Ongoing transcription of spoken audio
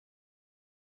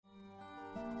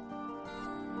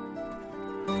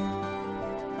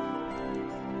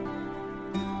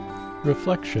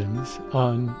Reflections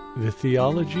on the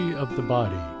Theology of the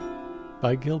Body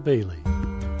by Gil Bailie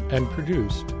and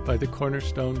produced by the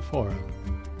Cornerstone Forum.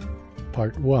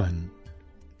 Part 1.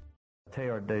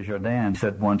 Teilhard de Chardin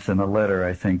said once in a letter,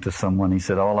 I think, to someone, he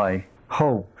said, "All I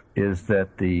hope is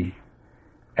that the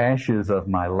ashes of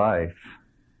my life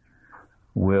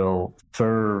will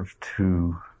serve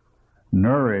to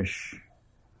nourish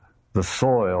the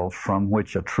soil from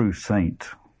which a true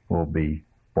saint will be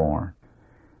born."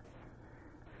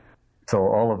 So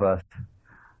all of us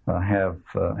have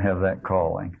that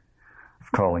calling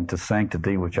to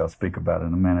sanctity, which I'll speak about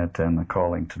in a minute, and the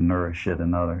calling to nourish it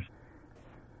in others.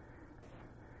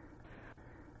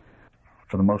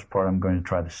 For the most part, I'm going to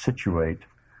try to situate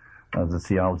the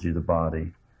theology of the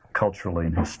body culturally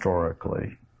and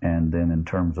historically, and then in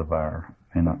terms of our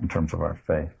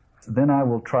faith. Then I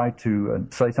will try to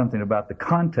say something about the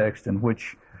context in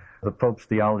which the Pope's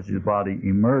theology of the body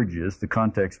emerges, the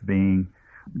context being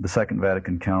the Second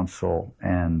Vatican Council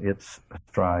and its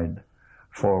stride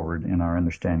forward in our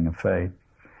understanding of faith.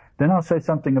 Then I'll say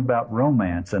something about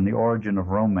romance and the origin of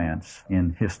romance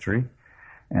in history,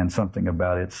 and something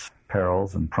about its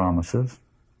perils and promises.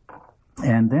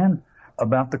 And then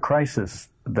about the crisis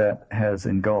that has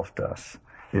engulfed us,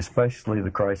 especially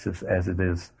the crisis as it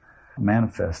is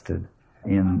manifested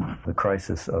in the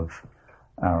crisis of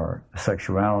our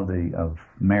sexuality, of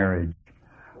marriage,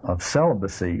 of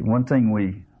celibacy. One thing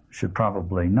we should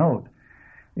probably note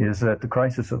is that the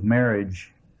crisis of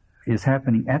marriage is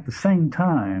happening at the same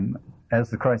time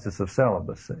as the crisis of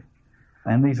celibacy.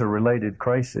 And these are related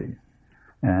crises.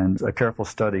 And a careful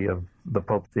study of the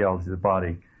Pope's theology of the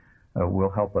body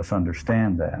will help us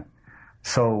understand that.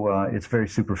 So it's very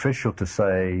superficial to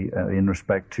say, in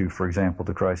respect to, for example,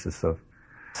 the crisis of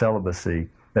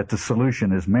celibacy, that the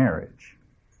solution is marriage,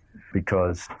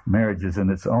 because marriage is in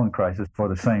its own crisis for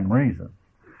the same reason.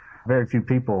 Very few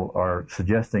people are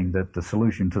suggesting that the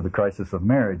solution to the crisis of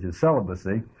marriage is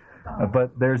celibacy,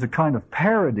 but there's a kind of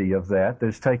parody of that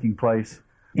that's taking place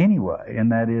anyway,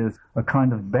 and that is a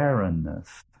kind of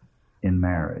barrenness in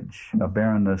marriage, a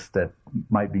barrenness that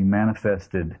might be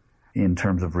manifested in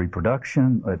terms of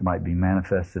reproduction, it might be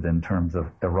manifested in terms of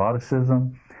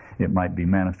eroticism, it might be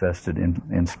manifested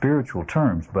in spiritual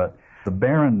terms, but the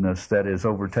barrenness that is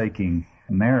overtaking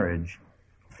marriage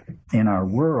in our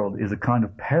world is a kind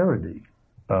of parody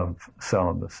of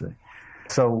celibacy.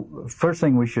 So first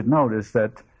thing we should note is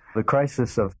that the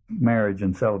crisis of marriage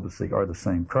and celibacy are the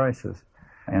same crisis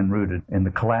and rooted in the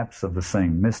collapse of the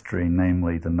same mystery,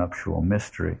 namely the nuptial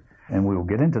mystery. And we will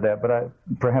get into that, but I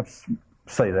perhaps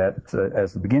say that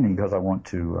as the beginning because I want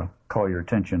to call your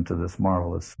attention to this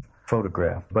marvelous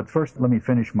photograph. But first, let me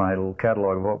finish my little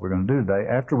catalog of what we're going to do today.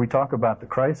 After we talk about the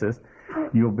crisis,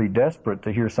 you'll be desperate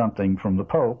to hear something from the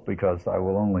Pope, because I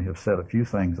will only have said a few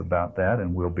things about that,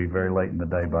 and we'll be very late in the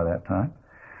day by that time.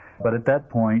 But at that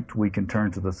point, we can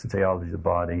turn to the theology of the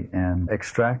body and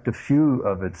extract a few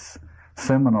of its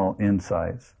seminal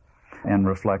insights and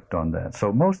reflect on that.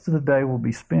 So most of the day will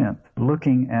be spent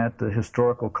looking at the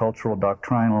historical, cultural,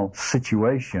 doctrinal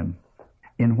situation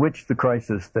in which the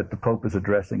crisis that the Pope is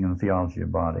addressing in the theology of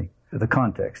the body, the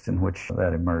context in which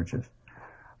that emerges.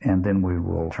 And then we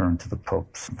will turn to the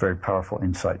Pope's very powerful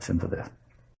insights into this.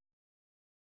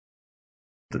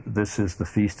 This is the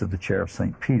Feast of the Chair of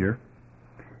St. Peter.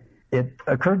 It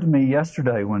occurred to me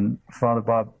yesterday when Father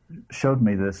Bob showed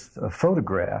me this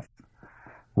photograph,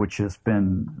 which has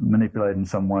been manipulated in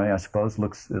some way, I suppose.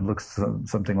 It looks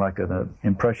something like an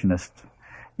impressionist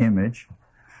image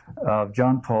of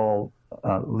John Paul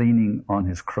leaning on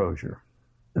his crozier.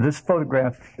 This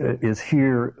photograph is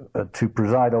here to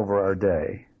preside over our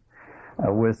day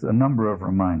with a number of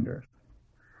reminders.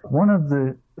 One of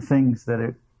the things that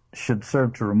it should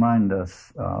serve to remind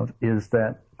us of is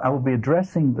that I will be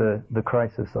addressing the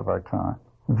crisis of our time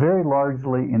very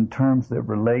largely in terms that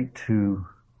relate to,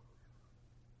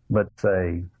 let's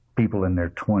say, people in their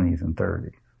 20s and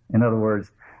 30s. In other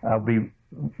words, I'll be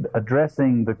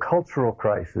addressing the cultural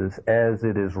crisis as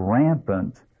it is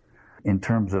rampant in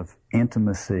terms of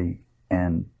intimacy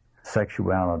and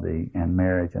sexuality and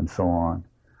marriage and so on,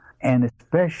 and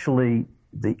especially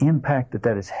the impact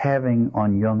that is having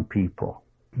on young people.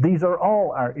 These are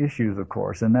all our issues, of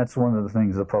course, and that's one of the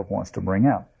things the Pope wants to bring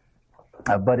out.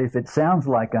 But if it sounds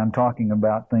like I'm talking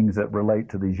about things that relate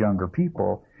to these younger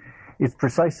people, it's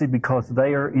precisely because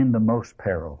they are in the most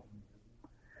peril.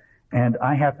 And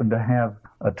I happen to have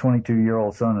a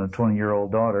 22-year-old son and a 20-year-old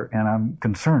daughter, and I'm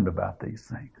concerned about these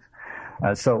things.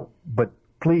 But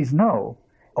please know,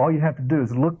 all you have to do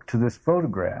is look to this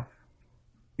photograph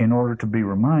in order to be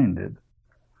reminded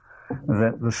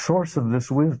that the source of this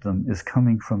wisdom is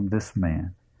coming from this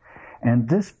man. And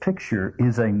this picture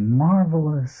is a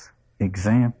marvelous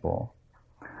example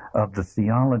of the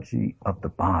theology of the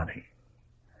body.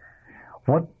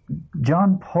 What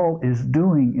John Paul is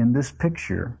doing in this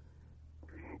picture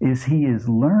is he is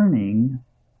learning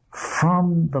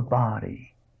from the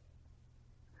body.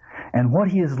 And what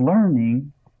he is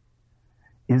learning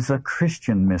is a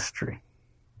Christian mystery.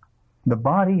 The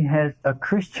body has a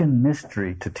Christian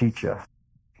mystery to teach us.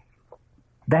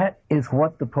 That is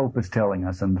what the Pope is telling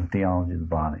us in the theology of the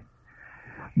body.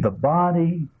 The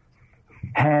body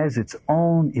has its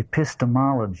own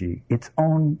epistemology, its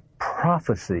own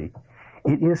prophecy.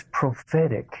 It is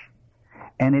prophetic,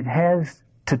 and it has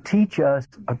to teach us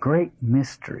a great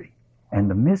mystery. And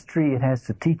the mystery it has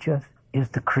to teach us is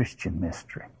the Christian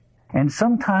mystery. And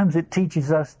sometimes it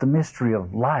teaches us the mystery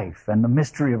of life and the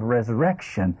mystery of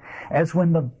resurrection, as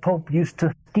when the Pope used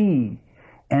to ski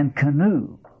and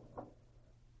canoe.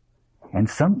 And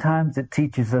sometimes it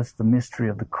teaches us the mystery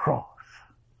of the cross,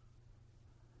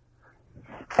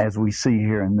 as we see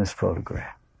here in this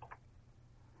photograph.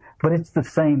 But it's the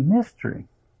same mystery.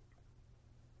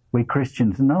 We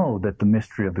Christians know that the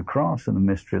mystery of the cross and the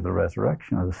mystery of the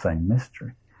resurrection are the same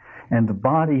mystery. And the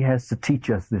body has to teach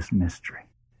us this mystery.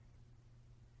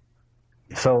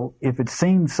 So if it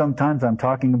seems sometimes I'm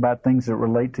talking about things that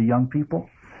relate to young people,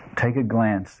 take a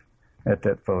glance at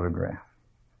that photograph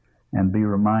and be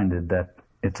reminded that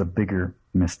it's a bigger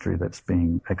mystery that's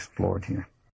being explored here.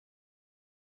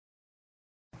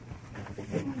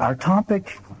 Our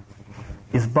topic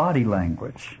is body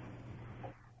language.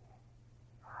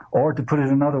 Or to put it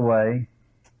another way,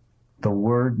 the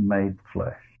Word made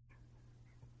flesh.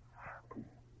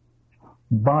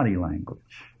 Body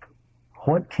language.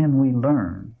 What can we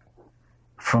learn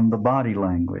from the body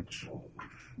language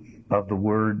of the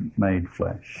Word made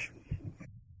flesh?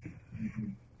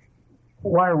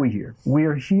 Why are we here? We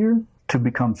are here to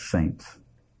become saints.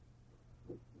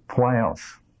 Why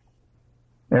else?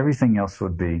 Everything else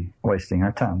would be wasting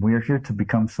our time. We are here to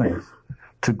become saints,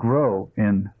 to grow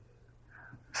in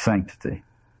sanctity.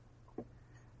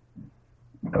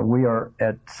 We are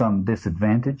at some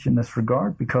disadvantage in this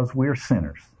regard because we are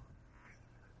sinners.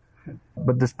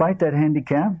 But despite that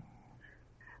handicap,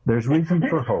 there's reason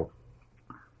for hope.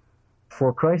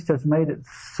 For Christ has made it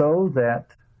so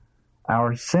that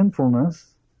our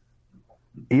sinfulness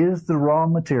is the raw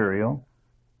material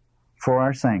for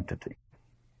our sanctity.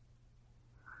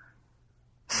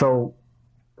 So,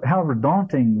 however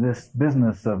daunting this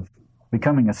business of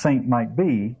becoming a saint might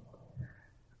be,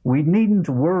 we needn't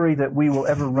worry that we will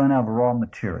ever run out of raw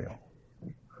material.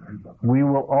 We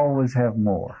will always have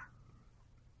more.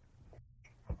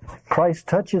 Christ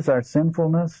touches our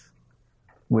sinfulness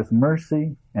with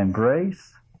mercy and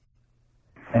grace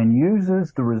and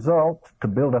uses the result to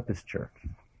build up His church.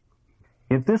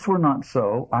 If this were not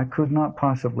so, I could not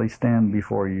possibly stand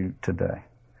before you today,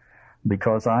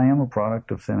 because I am a product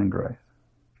of sin and grace.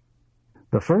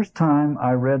 The first time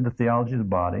I read the theology of the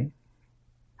body,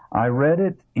 I read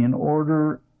it in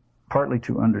order partly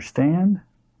to understand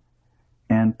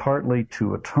and partly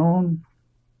to atone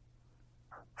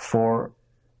for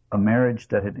a marriage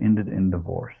that had ended in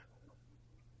divorce.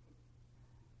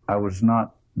 I was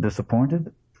not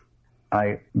disappointed.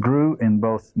 I grew in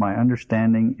both my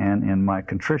understanding and in my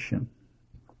contrition.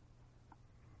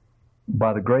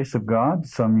 By the grace of God,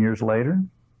 some years later,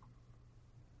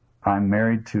 I'm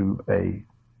married to a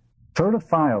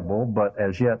certifiable but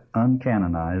as yet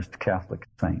uncanonized Catholic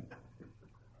saint.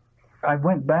 I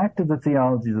went back to the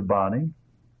theology of the body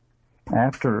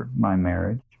after my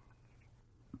marriage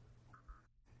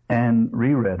and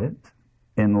reread it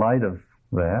in light of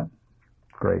that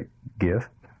great gift,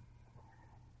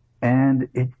 and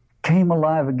it came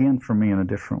alive again for me in a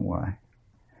different way.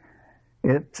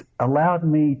 It allowed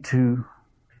me to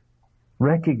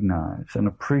recognize and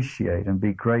appreciate and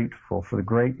be grateful for the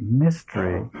great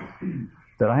mystery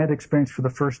that I had experienced for the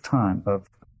first time of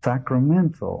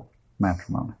sacramental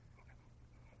matrimony.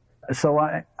 So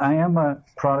I am a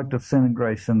product of sin and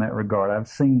grace in that regard. I've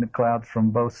seen the clouds from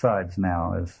both sides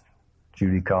now, as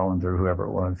Judy Collins or whoever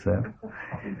it was said.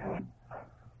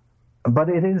 But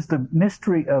it is the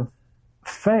mystery of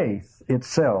faith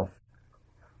itself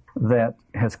that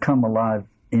has come alive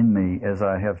in me as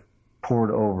I have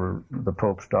pored over the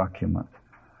Pope's document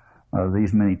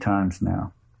these many times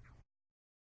now.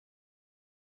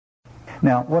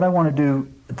 Now, what I want to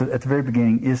do at the very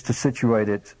beginning is to situate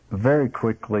it very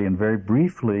quickly and very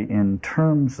briefly in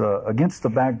terms against the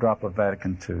backdrop of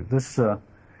Vatican II. This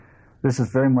is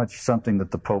very much something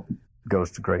that the Pope goes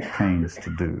to great pains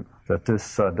to do, that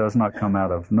this does not come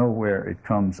out of nowhere. It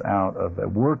comes out of a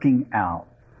working out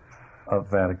of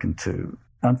Vatican II.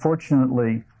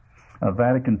 Unfortunately,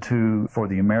 Vatican II, for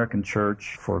the American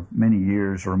Church, for many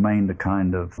years remained a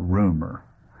kind of rumor.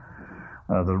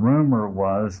 The rumor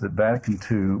was that Vatican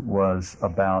II was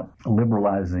about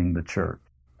liberalizing the church,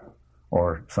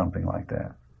 or something like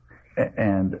that.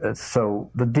 And so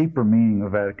the deeper meaning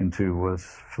of Vatican II was,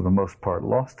 for the most part,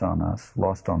 lost on us,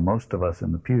 lost on most of us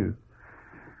in the pew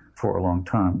for a long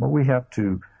time. But we have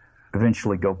to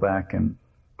eventually go back and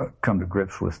come to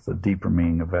grips with the deeper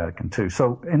meaning of Vatican II.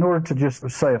 So in order to just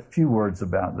say a few words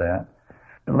about that,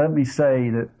 let me say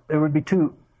that there would be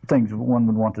two things one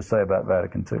would want to say about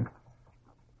Vatican II.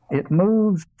 It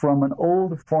moves from an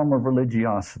old form of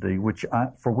religiosity,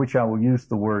 for which I will use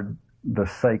the word the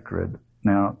sacred.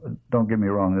 Now, don't get me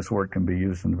wrong, this word can be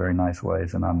used in very nice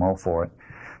ways, and I'm all for it.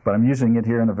 But I'm using it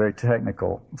here in a very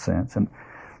technical sense. And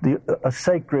a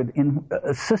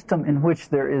system in which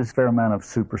there is a fair amount of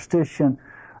superstition,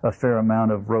 a fair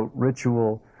amount of rote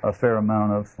ritual, a fair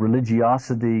amount of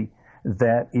religiosity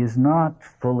that is not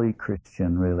fully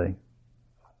Christian, really.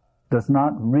 Does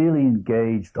not really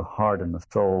engage the heart and the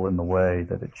soul in the way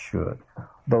that it should.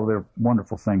 Though there are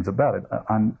wonderful things about it.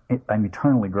 I'm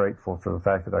eternally grateful for the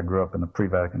fact that I grew up in the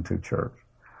pre-Vatican II church.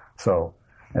 So,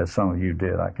 as some of you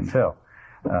did, I can tell.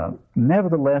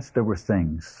 Nevertheless, there were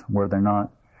things, were there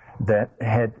not, that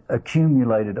had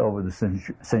accumulated over the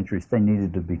centuries. They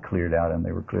needed to be cleared out, and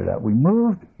they were cleared out.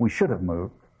 We should have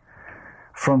moved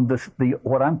from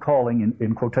what I'm calling,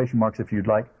 in quotation marks if you'd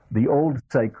like, the old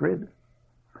sacred,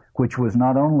 which was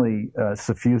not only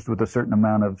suffused with a certain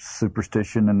amount of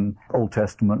superstition and Old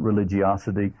Testament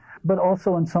religiosity, but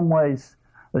also in some ways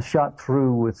shot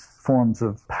through with forms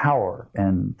of power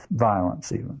and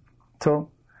violence even. So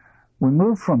we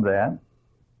move from that,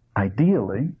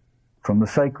 ideally, from the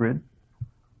sacred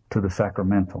to the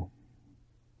sacramental.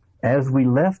 As we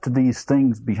left these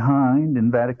things behind in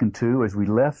Vatican II, as we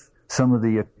left some of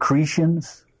the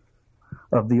accretions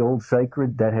of the old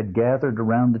sacred that had gathered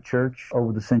around the church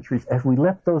over the centuries, as we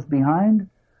left those behind,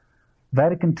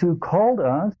 Vatican II called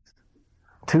us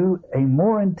to a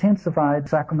more intensified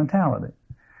sacramentality,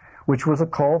 which was a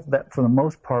call that for the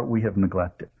most part we have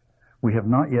neglected. We have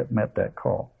not yet met that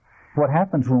call. What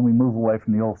happens when we move away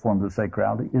from the old forms of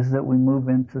sacrality is that we move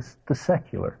into the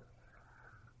secular,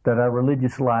 that our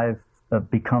religious life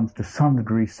becomes to some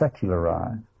degree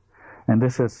secularized. And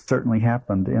this has certainly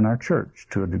happened in our church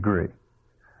to a degree.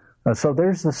 So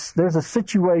there's a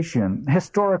situation,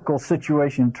 historical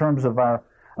situation in terms of our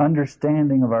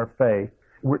understanding of our faith.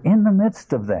 We're in the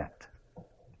midst of that.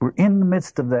 We're in the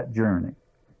midst of that journey.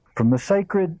 From the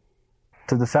sacred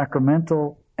to the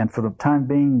sacramental, and for the time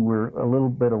being, we're a little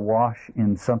bit awash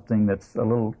in something that's a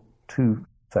little too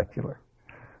secular,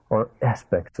 or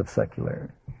aspects of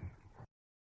secularity.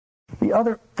 The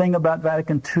other thing about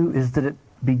Vatican II is that it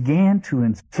began to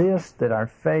insist that our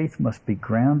faith must be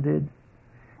grounded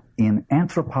in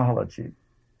anthropology.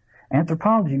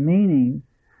 Anthropology meaning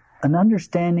an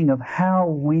understanding of how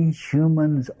we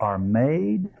humans are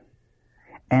made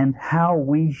and how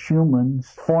we humans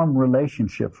form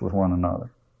relationships with one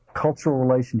another. Cultural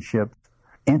relationships,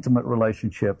 intimate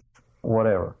relationships,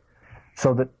 whatever.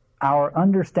 So that our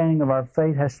understanding of our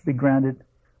faith has to be grounded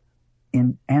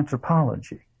in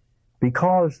anthropology.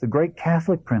 Because the great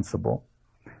Catholic principle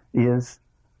is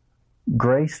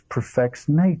grace perfects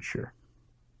nature.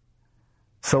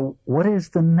 So what is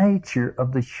the nature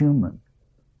of the human?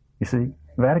 You see,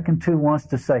 Vatican II wants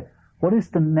to say, what is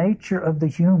the nature of the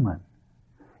human?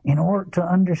 In order to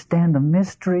understand the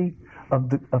mystery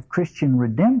of Christian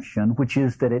redemption, which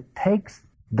is that it takes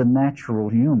the natural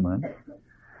human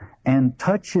and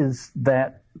touches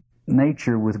that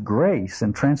nature with grace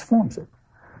and transforms it.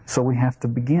 So we have to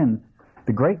begin.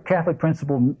 The great Catholic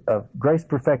principle of grace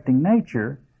perfecting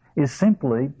nature is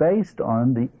simply based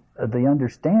on the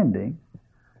understanding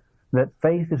that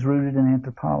faith is rooted in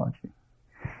anthropology.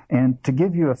 And to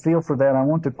give you a feel for that, I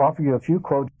want to offer you a few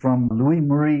quotes from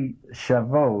Louis-Marie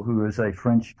Chavot, who is a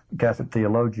French Catholic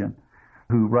theologian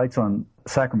who writes on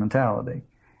sacramentality.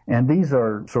 And these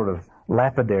are sort of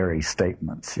lapidary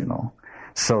statements, you know.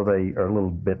 So they are a little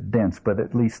bit dense, but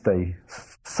at least they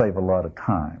save a lot of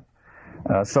time.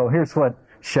 So here's what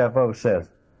Chavot says.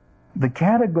 The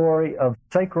category of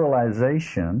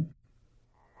sacralization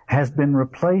has been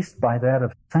replaced by that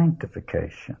of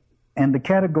sanctification. And the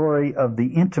category of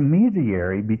the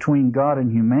intermediary between God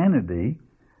and humanity,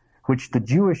 which the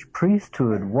Jewish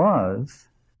priesthood was,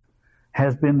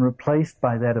 has been replaced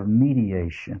by that of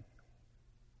mediation.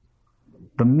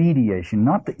 The mediation,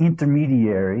 not the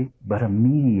intermediary, but a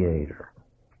mediator.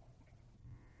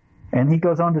 And he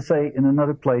goes on to say in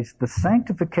another place, the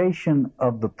sanctification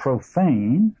of the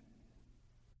profane,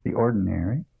 the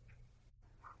ordinary,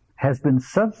 has been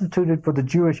substituted for the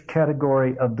Jewish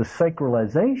category of the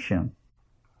sacralization,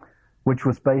 which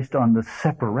was based on the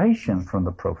separation from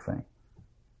the profane.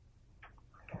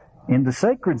 In the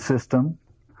sacred system,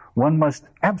 one must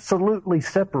absolutely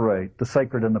separate the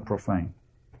sacred and the profane.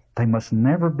 They must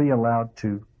never be allowed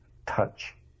to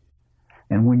touch.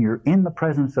 And when you're in the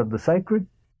presence of the sacred,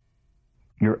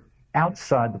 you're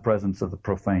outside the presence of the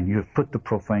profane. You have put the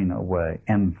profane away,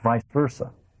 and vice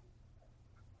versa.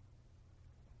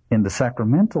 In the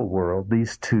sacramental world,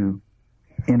 these two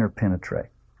interpenetrate.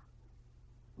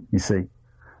 You see,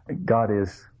 God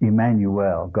is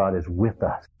Emmanuel. God is with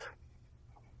us.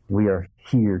 We are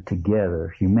here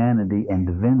together. Humanity and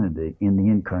divinity in the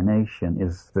incarnation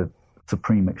is the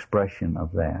supreme expression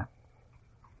of that.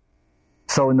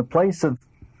 So in the place of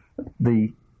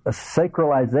the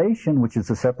sacralization, which is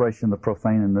the separation of the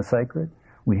profane and the sacred,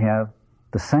 we have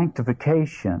the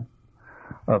sanctification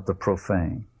of the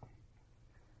profane.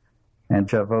 And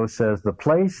Chavot says, the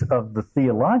place of the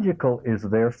theological is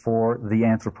therefore the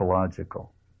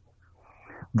anthropological.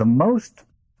 The most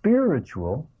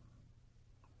spiritual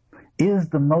is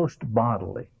the most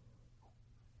bodily.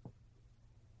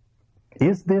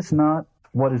 Is this not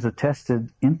what is attested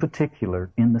in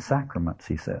particular in the sacraments,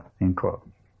 he said, end quote.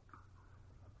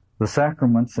 The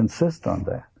sacraments insist on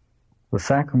that. The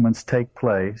sacraments take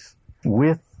place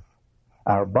with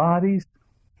our bodies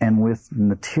and with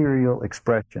material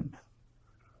expressions.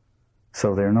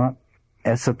 So they're not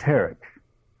esoteric.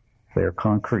 They're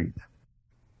concrete.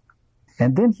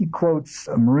 And then he quotes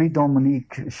Marie-Dominique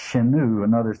Chenu,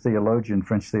 another theologian,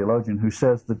 French theologian, who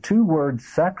says the two words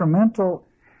sacramental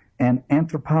and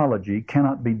anthropology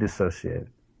cannot be dissociated.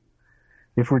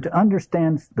 If we're to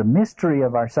understand the mystery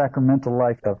of our sacramental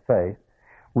life of faith,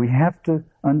 we have to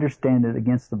understand it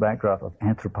against the backdrop of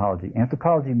anthropology.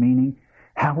 Anthropology meaning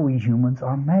how we humans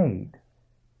are made.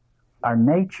 Our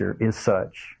nature is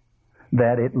such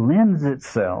that it lends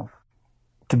itself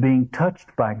to being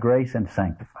touched by grace and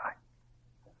sanctified.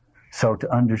 So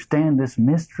to understand this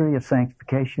mystery of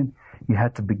sanctification, you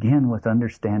have to begin with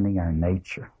understanding our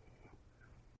nature.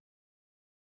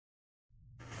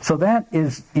 So that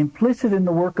is implicit in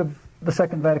the work of the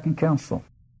Second Vatican Council.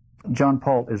 John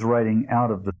Paul is writing out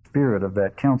of the spirit of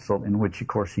that council, in which, of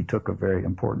course, he took a very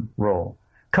important role.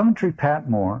 Coventry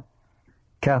Patmore,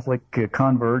 Catholic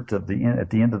convert at the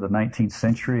end of the 19th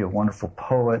century, a wonderful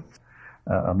poet,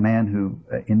 a man who,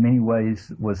 in many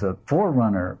ways, was a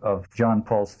forerunner of John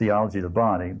Paul's theology of the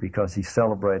body, because he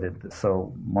celebrated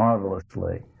so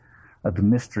marvelously the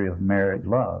mystery of married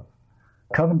love.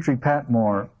 Coventry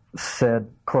Patmore said,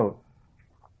 quote,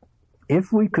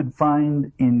 "If we could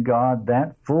find in God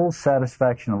that full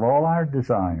satisfaction of all our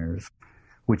desires,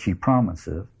 which he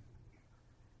promises,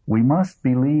 we must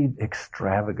believe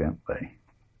extravagantly.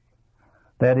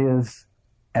 That is,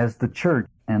 as the church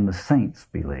and the saints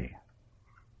believe.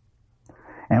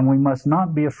 And we must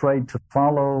not be afraid to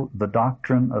follow the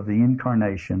doctrine of the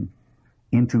Incarnation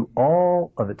into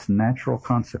all of its natural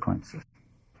consequences."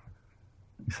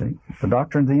 You see, the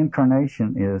doctrine of the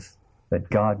Incarnation is that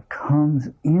God comes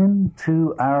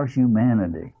into our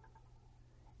humanity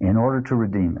in order to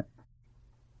redeem it.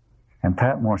 And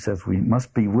Patmore says we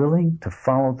must be willing to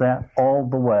follow that all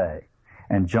the way.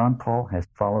 And John Paul has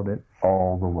followed it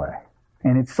all the way.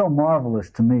 And it's so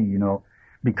marvelous to me,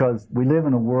 because we live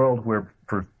in a world where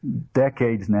for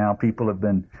decades now people have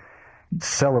been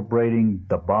celebrating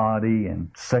the body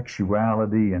and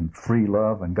sexuality and free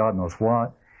love and God knows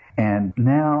what. And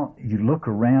now you look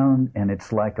around and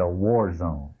it's like a war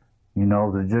zone.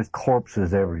 There's just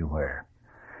corpses everywhere.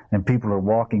 And people are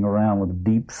walking around with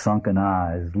deep sunken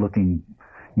eyes looking,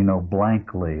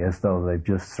 blankly as though they've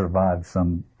just survived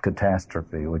some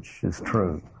catastrophe, which is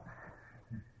true.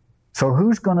 So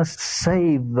who's going to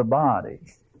save the body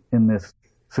in this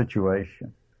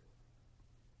situation?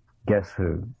 Guess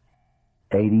who?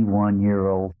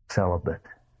 81-year-old celibate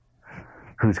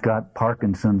who's got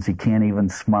Parkinson's. He can't even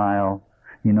smile.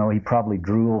 He probably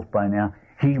drools by now.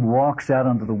 He walks out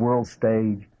onto the world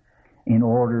stage in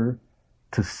order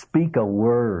to speak a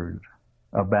word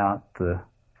about the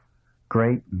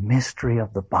great mystery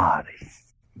of the body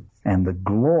and the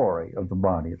glory of the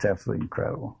body. It's absolutely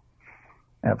incredible.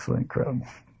 Absolutely incredible.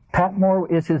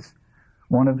 Patmore is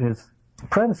one of his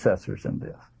predecessors in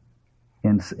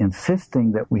this,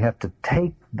 insisting that we have to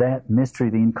take that mystery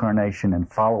of the Incarnation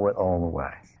and follow it all the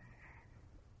way.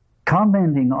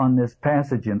 Commenting on this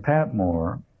passage in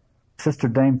Patmore, Sister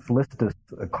Dame Felicitas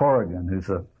Corrigan, who's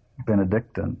a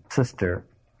Benedictine sister,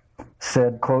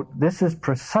 said, quote, "This is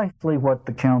precisely what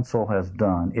the Council has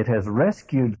done. It has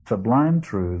rescued sublime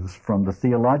truths from the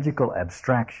theological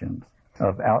abstractions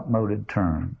of outmoded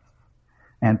terms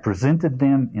and presented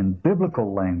them in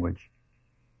biblical language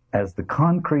as the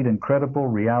concrete and credible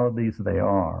realities they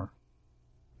are,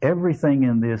 everything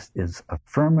in this is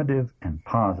affirmative and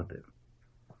positive.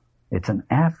 It's an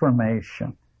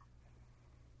affirmation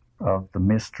of the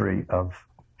mystery of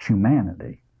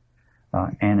humanity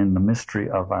and in the mystery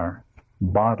of our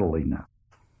bodiliness.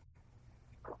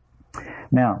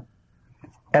 Now,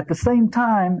 at the same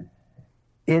time,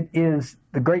 it is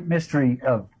the great mystery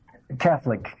of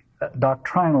Catholic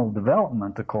doctrinal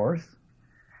development, of course,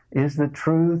 is the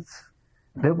truth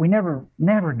that we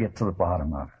never get to the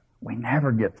bottom of it. We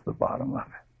never get to the bottom of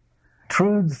it.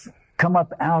 Truths come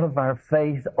up out of our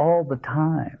faith all the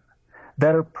time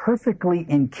that are perfectly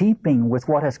in keeping with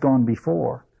what has gone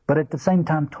before, but at the same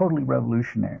time totally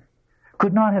revolutionary.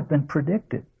 Could not have been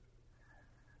predicted.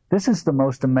 This is the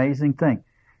most amazing thing.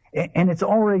 And it's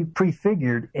already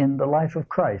prefigured in the life of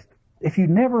Christ. If you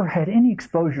never had any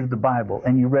exposure to the Bible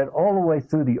and you read all the way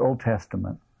through the Old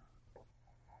Testament,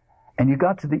 and you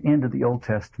got to the end of the Old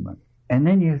Testament, and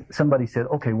then somebody said,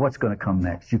 okay, what's going to come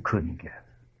next? You couldn't guess.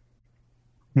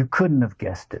 You couldn't have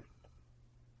guessed it.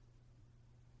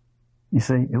 You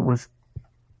see, it was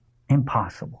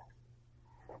impossible.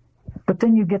 But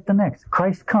then you get the next.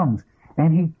 Christ comes,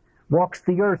 and he walks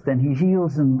the earth, and he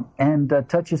heals and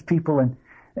touches people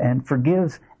and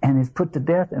forgives, and is put to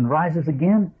death and rises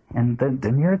again, and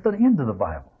then you're at the end of the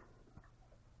Bible.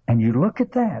 And you look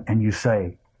at that, and you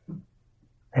say,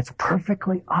 it's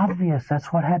perfectly obvious that's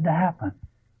what had to happen.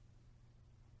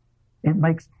 It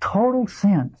makes total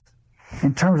sense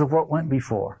in terms of what went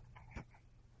before.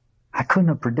 I couldn't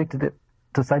have predicted it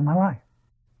to save my life.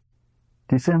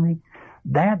 Do you see me?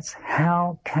 That's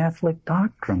how Catholic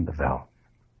doctrine develops.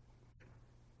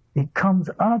 It comes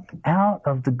up out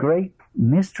of the great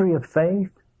mystery of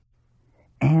faith,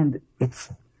 and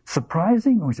it's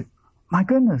surprising. We say, my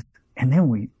goodness. And then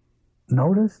we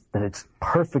notice that it's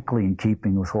perfectly in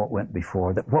keeping with what went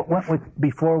before, that what went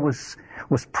before was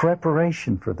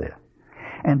preparation for this.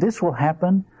 And this will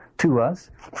happen to us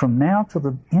from now to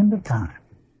the end of time.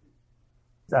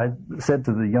 I said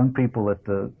to the young people at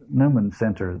the Newman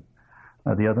Center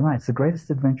the other night, it's the greatest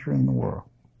adventure in the world.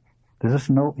 There's just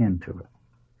no end to it.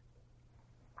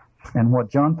 And what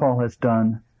John Paul has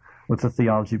done with the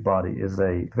theology body is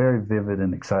a very vivid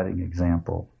and exciting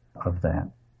example of that.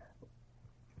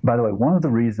 By the way, one of the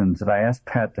reasons that I asked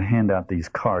Pat to hand out these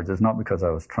cards is not because I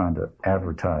was trying to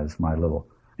advertise my little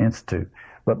institute,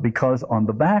 but because on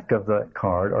the back of that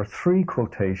card are 3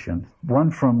 quotations,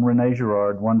 one from René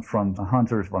Girard, one from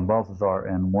Hans Urs von Balthasar,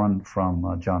 and one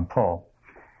from John Paul.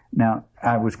 Now,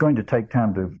 I was going to take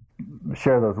time to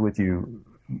share those with you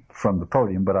from the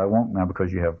podium, but I won't now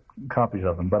because you have copies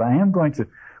of them. But I am going to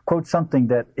quote something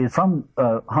that is from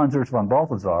Hans Urs von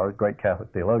Balthasar, a great Catholic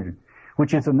theologian,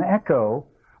 which is an echo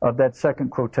of that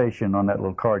second quotation on that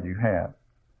little card you have,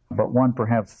 but one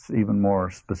perhaps even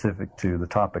more specific to the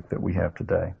topic that we have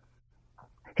today.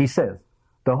 He says,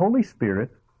 the Holy Spirit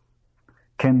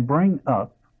can bring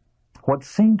up what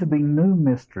seem to be new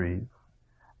mysteries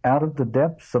out of the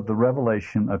depths of the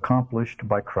revelation accomplished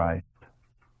by Christ.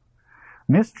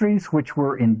 Mysteries which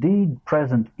were indeed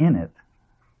present in it,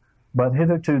 but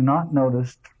hitherto not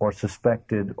noticed or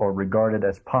suspected or regarded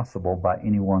as possible by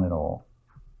anyone at all.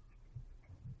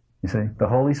 You see, the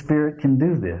Holy Spirit can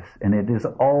do this, and it is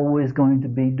always going to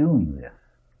be doing this.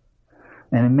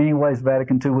 And in many ways,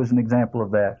 Vatican II was an example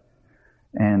of that,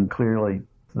 and clearly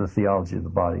the theology of the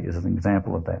body is an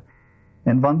example of that.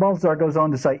 And von Balthasar goes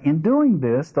on to say, in doing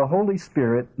this, the Holy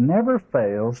Spirit never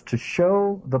fails to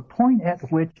show the point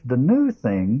at which the new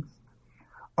things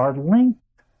are linked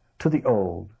to the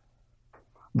old,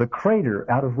 the crater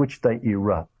out of which they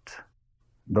erupt,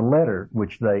 the letter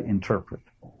which they interpret.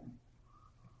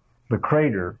 The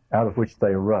crater out of which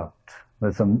they erupt.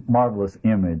 That's a marvelous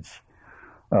image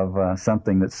of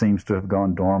something that seems to have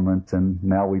gone dormant, and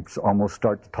now we almost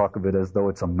start to talk of it as though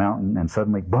it's a mountain, and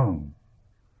suddenly, boom,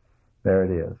 there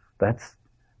it is. That's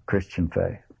Christian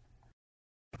faith.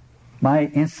 My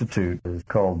institute is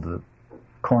called the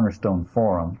Cornerstone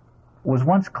Forum. It was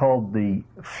once called the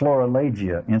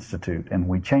Florilegia Institute, and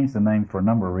we changed the name for a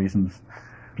number of reasons,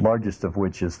 largest of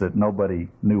which is that nobody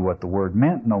knew what the word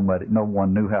meant, no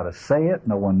one knew how to say it,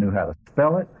 no one knew how to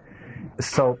spell it,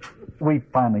 so we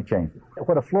finally changed it.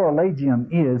 What a florilegium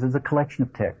is a collection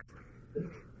of texts.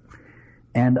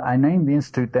 And I named the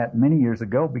Institute that many years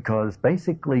ago because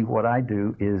basically what I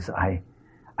do is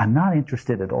I'm not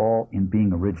interested at all in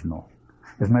being original.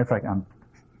 As a matter of fact, I'm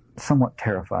somewhat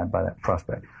terrified by that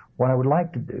prospect. What I would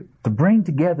like to do, to bring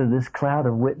together this cloud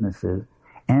of witnesses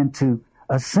and to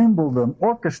assemble them,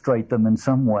 orchestrate them in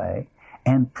some way,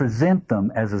 and present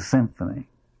them as a symphony.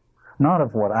 not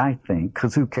of what I think,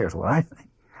 because who cares what I think,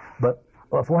 but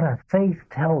of what our faith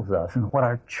tells us and what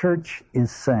our church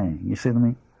is saying. You see what I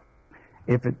mean?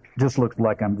 If it just looks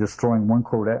like I'm just throwing one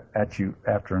quote at you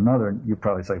after another, you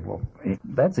probably say, well,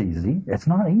 that's easy. It's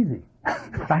not easy.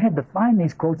 I had to find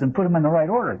these quotes and put them in the right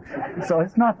order. So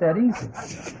it's not that easy.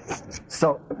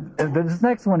 So this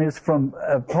next one is from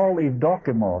Paul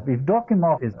Evdokimov.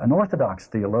 Evdokimov is an Orthodox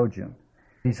theologian.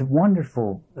 He's a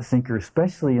wonderful thinker,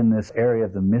 especially in this area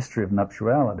of the mystery of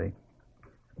nuptiality.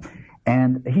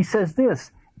 And he says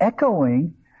this,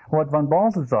 echoing what von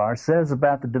Balthasar says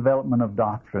about the development of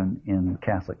doctrine in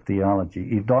Catholic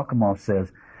theology. Evdokimov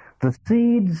says, the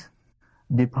seeds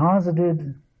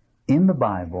deposited in the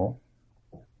Bible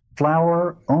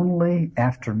flower only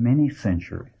after many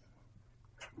centuries.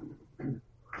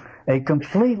 A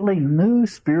completely new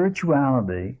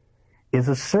spirituality is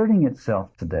asserting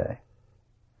itself today,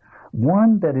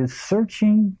 one that is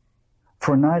searching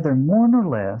for neither more nor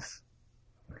less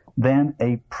than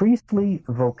a priestly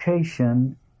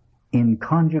vocation in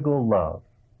conjugal love,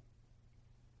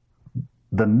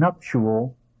 the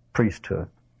nuptial priesthood,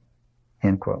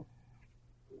 end quote.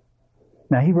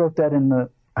 Now, he wrote that in the,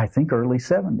 I think, early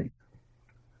 70s.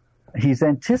 He's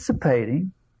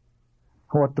anticipating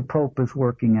what the Pope is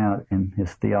working out in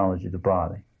his theology of the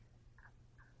body.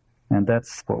 And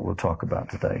that's what we'll talk about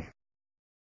today.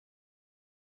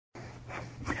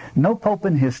 No Pope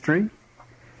in history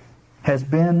has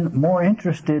been more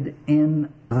interested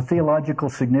in the theological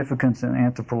significance and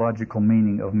anthropological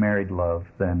meaning of married love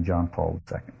than John Paul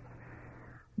II.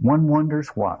 One wonders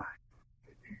why.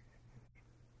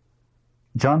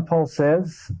 John Paul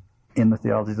says in the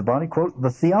Theology of the Body, quote, the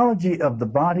theology of the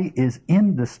body is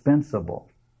indispensable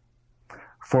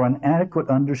for an adequate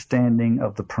understanding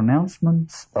of the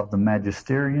pronouncements of the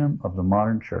magisterium of the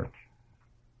modern church.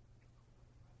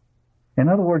 In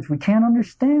other words, we can't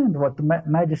understand what the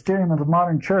magisterium of the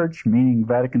modern church, meaning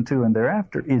Vatican II and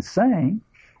thereafter, is saying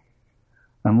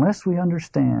unless we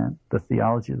understand the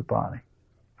theology of the body.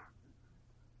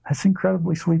 That's an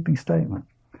incredibly sweeping statement.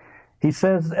 He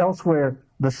says elsewhere,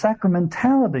 the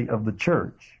sacramentality of the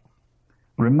church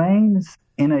remains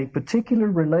in a particular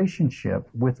relationship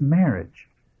with marriage,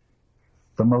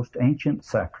 the most ancient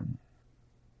sacrament.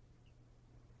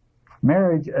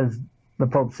 Marriage, as the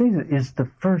Pope sees it, is the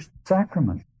first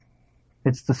sacrament.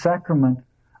 It's the sacrament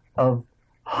of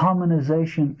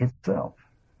harmonization itself.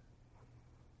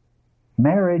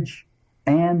 Marriage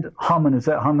and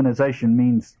harmonization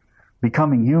means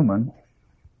becoming human.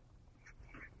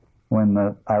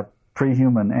 When our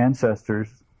pre-human ancestors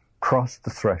crossed the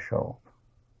threshold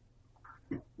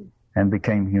and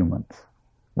became humans,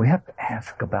 we have to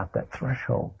ask about that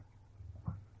threshold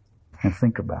and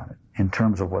think about it in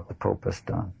terms of what the Pope has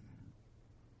done.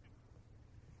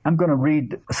 I'm going to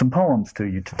read some poems to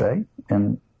you today,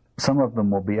 and some of them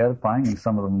will be edifying and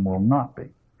some of them will not be.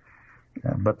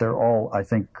 But they're all, I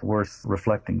think, worth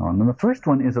reflecting on. And the first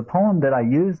one is a poem that I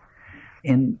used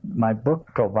in my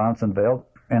book called Violence Unveiled,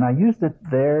 and I used it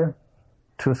there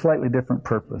to a slightly different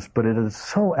purpose, but it is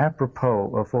so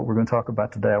apropos of what we're going to talk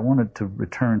about today, I wanted to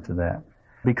return to that,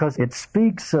 because it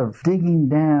speaks of digging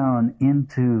down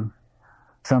into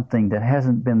something that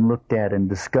hasn't been looked at and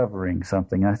discovering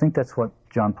something. And I think that's what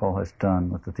John Paul has done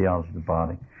with the theology of the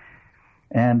body.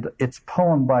 And it's a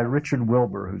poem by Richard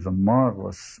Wilbur, who's a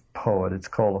marvelous poet. It's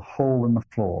called A Hole in the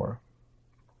Floor.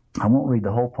 I won't read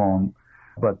the whole poem,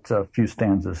 but a few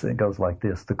stanzas. It goes like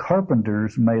this. The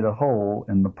carpenters made a hole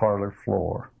in the parlor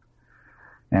floor,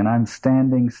 and I'm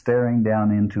standing staring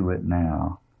down into it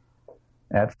now.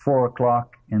 At 4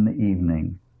 o'clock in the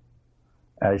evening,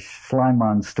 as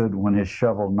Schliemann stood when his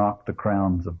shovel knocked the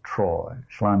crowns of Troy.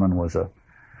 Schliemann was an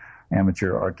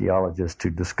amateur archaeologist who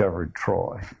discovered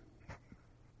Troy.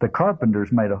 The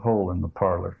carpenters made a hole in the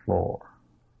parlor floor.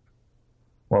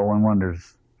 Well, one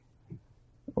wonders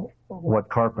what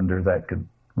carpenter that could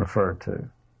refer to.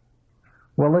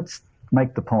 Well, let's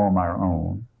make the poem our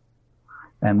own,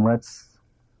 and let's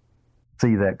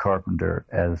see that carpenter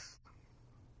as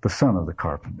the son of the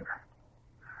carpenter.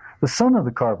 The son of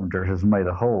the carpenter has made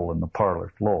a hole in the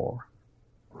parlor floor,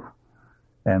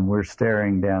 and we're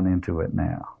staring down into it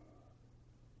now.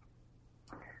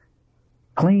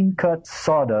 Clean-cut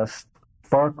sawdust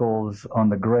sparkles on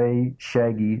the gray,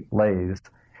 shaggy laths,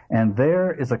 and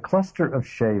there is a cluster of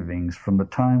shavings from the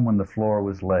time when the floor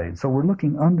was laid. So we're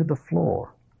looking under the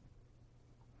floor.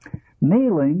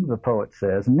 Kneeling, the poet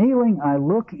says, kneeling I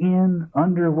look in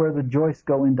under where the joists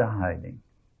go into hiding.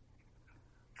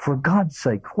 For God's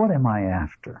sake, what am I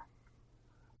after?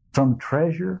 Some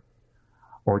treasure,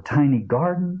 or tiny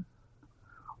garden,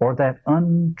 or that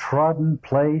untrodden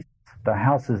place, the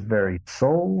house's very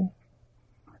soul?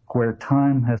 where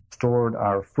time has stored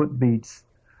our footbeats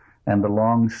and the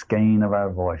long skein of our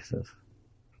voices.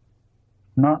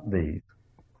 Not these,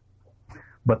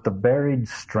 but the buried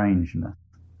strangeness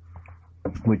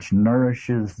which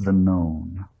nourishes the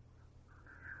known.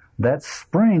 That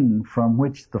spring from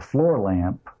which the floor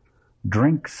lamp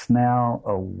drinks now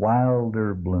a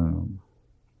wilder bloom,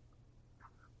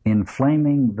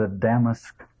 inflaming the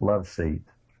damask love seat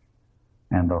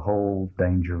and the whole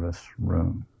dangerous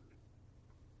room.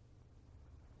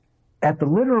 At the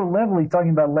literal level, he's talking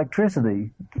about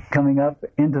electricity coming up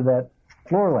into that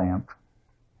floor lamp,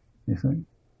 you see.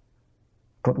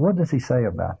 But what does he say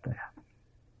about that?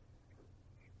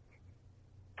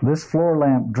 This floor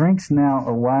lamp drinks now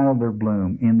a wilder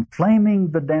bloom, inflaming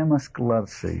the damask love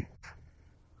seat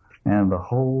and the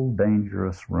whole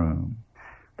dangerous room.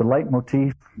 The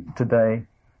leitmotif today,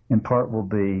 in part, will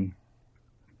be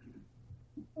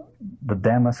the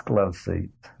damask love seat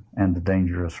and the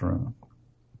dangerous room.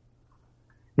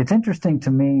 It's interesting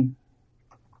to me,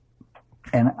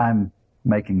 and I'm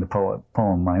making the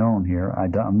poem my own here.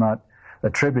 I'm not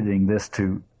attributing this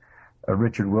to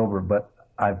Richard Wilbur, but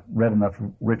I've read enough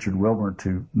Richard Wilbur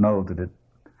to know that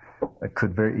it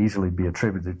could very easily be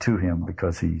attributed to him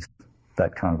because he's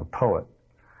that kind of a poet.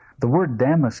 The word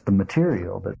damask, the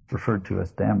material that's referred to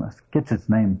as damask, gets its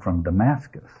name from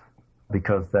Damascus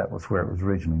because that was where it was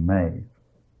originally made.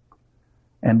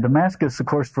 And Damascus, of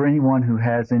course, for anyone who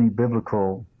has any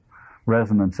biblical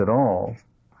resonance at all,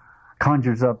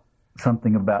 conjures up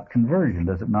something about conversion,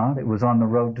 does it not? It was on the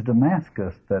road to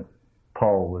Damascus that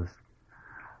Paul was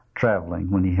traveling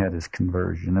when he had his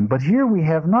conversion. But here we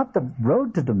have not the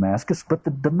road to Damascus, but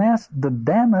the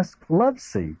Damask love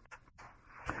seat.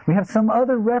 We have some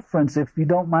other reference, if you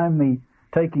don't mind me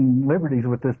taking liberties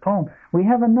with this poem. We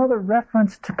have another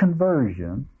reference to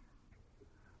conversion,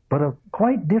 but a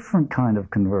quite different kind of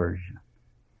conversion.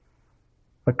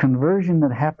 A conversion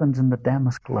that happens in the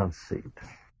damask love seat.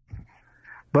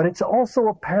 But it's also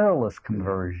a perilous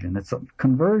conversion. It's a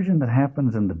conversion that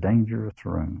happens in the dangerous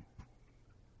room.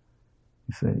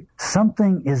 You see,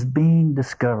 something is being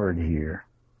discovered here,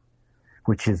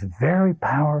 which is very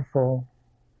powerful,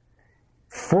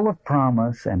 full of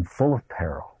promise, and full of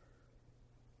peril.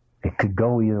 It could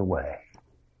go either way.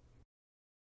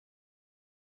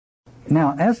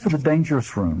 Now, as for the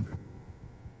dangerous room,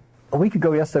 a week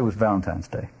ago yesterday was Valentine's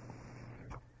Day.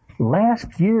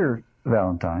 Last year,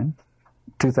 Valentine,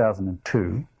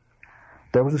 2002,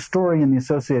 there was a story in the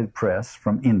Associated Press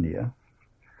from India,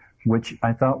 which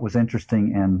I thought was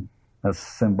interesting and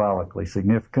symbolically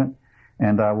significant,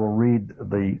 and I will read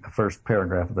the first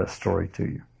paragraph of that story to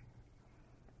you.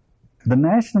 The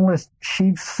nationalist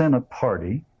Shiv Sena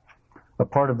Party, a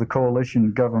part of the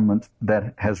coalition government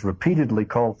that has repeatedly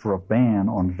called for a ban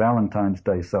on Valentine's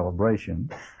Day celebration,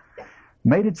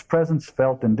 made its presence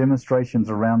felt in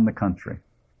demonstrations around the country.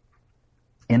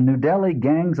 In New Delhi,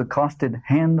 gangs accosted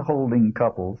hand-holding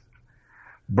couples,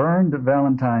 burned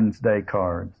Valentine's Day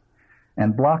cards,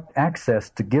 and blocked access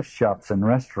to gift shops and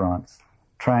restaurants,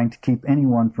 trying to keep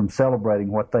anyone from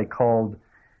celebrating what they called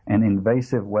an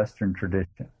invasive Western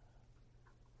tradition.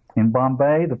 In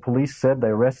Bombay, the police said they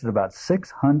arrested about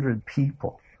 600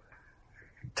 people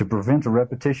to prevent a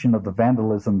repetition of the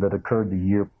vandalism that occurred the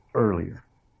year earlier.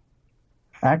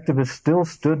 Activists still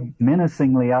stood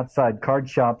menacingly outside card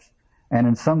shops and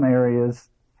in some areas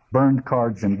burned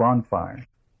cards in bonfires.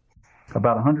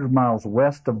 About 100 miles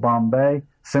west of Bombay,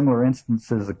 similar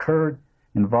instances occurred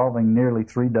involving nearly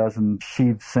 36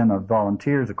 Shiv Sena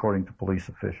volunteers, according to police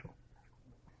officials.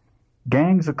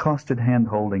 Gangs accosted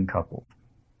hand-holding couples.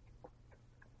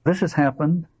 This has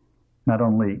happened not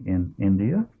only in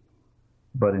India,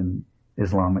 but in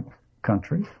Islamic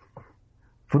countries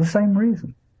for the same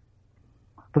reason.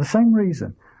 For the same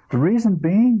reason. The reason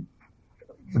being,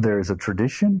 there is a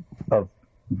tradition of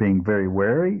being very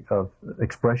wary of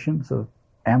expressions of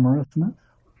amorousness.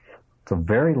 It's a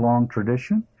very long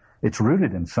tradition. It's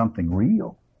rooted in something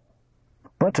real.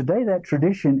 But today that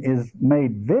tradition is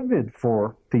made vivid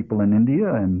for people in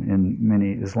India and in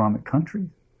many Islamic countries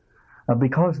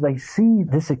because they see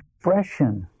this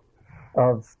expression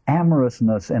of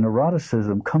amorousness and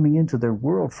eroticism coming into their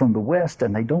world from the West,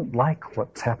 and they don't like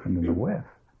what's happened in the West.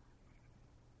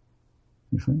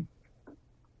 You see?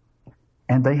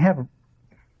 And they have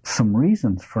some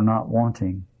reasons for not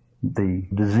wanting the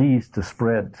disease to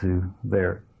spread to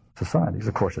their societies.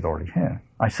 Of course, it already has.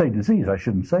 I say disease, I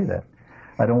shouldn't say that.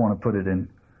 I don't want to put it in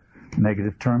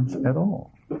negative terms at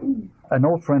all. An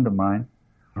old friend of mine,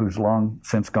 who's long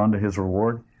since gone to his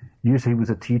reward, he was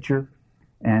a teacher,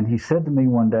 and he said to me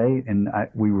one day, and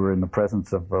we were in the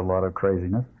presence of a lot of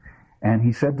craziness, and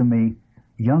he said to me,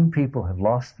 young people have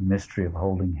lost the mystery of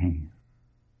holding hands.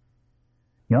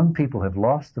 Young people have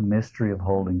lost the mystery of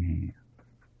holding hands.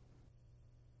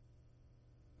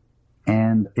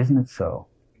 And isn't it so?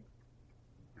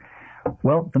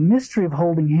 Well, the mystery of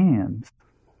holding hands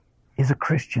is a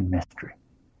Christian mystery.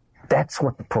 That's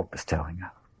what the Pope is telling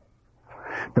us.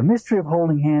 The mystery of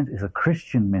holding hands is a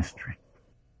Christian mystery.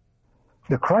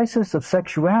 The crisis of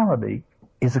sexuality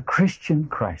is a Christian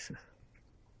crisis.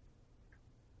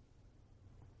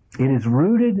 It is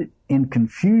rooted in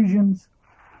confusions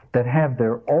that have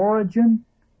their origin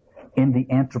in the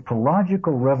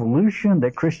anthropological revolution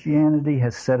that Christianity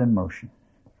has set in motion.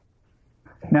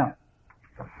 Now,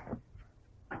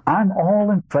 I'm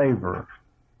all in favor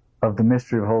of the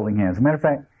mystery of holding hands. As a matter of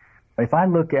fact, if I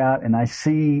look out and I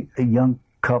see a young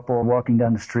couple walking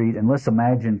down the street, and let's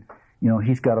imagine,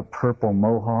 he's got a purple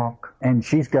mohawk, and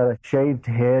she's got a shaved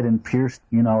head and pierced,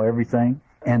 everything,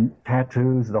 and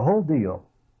tattoos, the whole deal,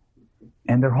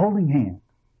 and they're holding hands.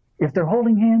 If they're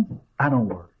holding hands, I don't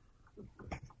worry.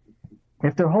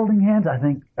 If they're holding hands, I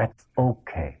think that's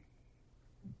okay.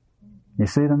 You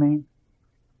see what I mean?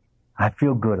 I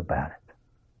feel good about it.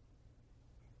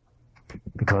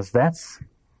 Because that's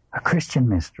a Christian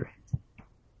mystery.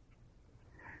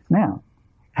 Now,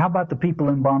 how about the people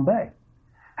in Bombay?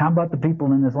 How about the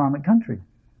people in Islamic countries?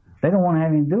 They don't want to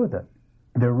have anything to do with it.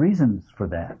 There are reasons for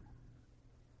that.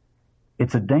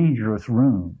 It's a dangerous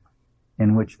room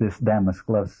in which this damask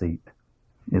love seat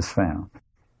is found.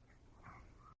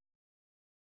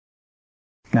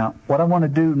 Now, what I want to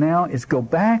do now is go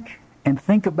back and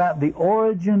think about the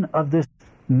origin of this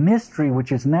mystery,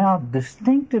 which is now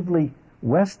distinctively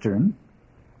Western,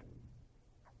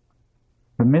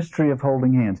 the mystery of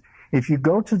holding hands. If you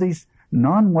go to these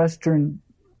non-Western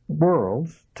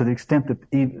worlds, to the extent that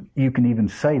you can even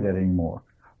say that anymore,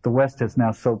 the West has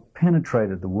now so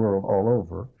penetrated the world all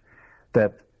over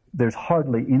that there's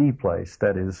hardly any place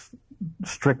that is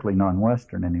strictly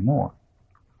non-Western anymore.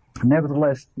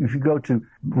 Nevertheless, if you go to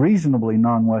reasonably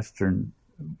non-Western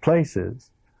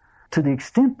places, to the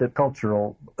extent that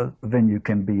cultural venue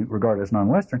can be regarded as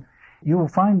non-Western, you will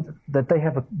find that they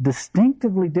have a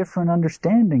distinctively different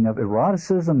understanding of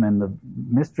eroticism and the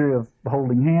mystery of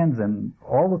holding hands and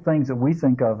all the things that we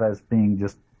think of as being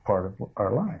just part of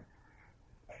our life.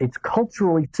 It's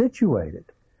culturally situated.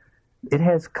 It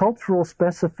has cultural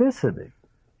specificity.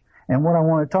 And what I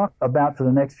want to talk about for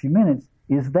the next few minutes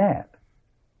is that.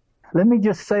 Let me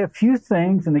just say a few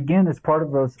things, and again, it's part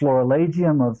of a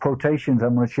florilegium of quotations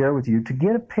I'm going to share with you to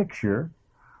get a picture,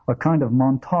 a kind of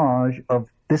montage of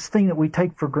this thing that we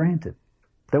take for granted,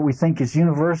 that we think is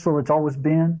universal, it's always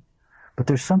been, but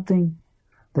there's something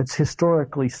that's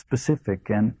historically specific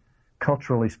and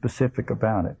culturally specific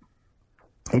about it.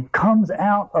 It comes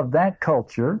out of that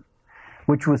culture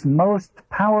which was most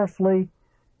powerfully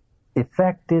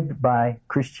affected by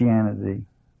Christianity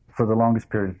for the longest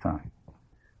period of time.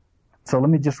 So let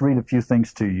me just read a few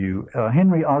things to you.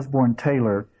 Henry Osborne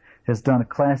Taylor has done a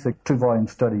classic 2-volume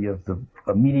study of the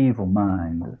medieval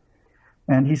mind.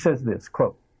 And he says this,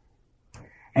 quote,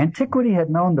 "Antiquity had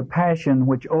known the passion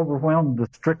which overwhelmed the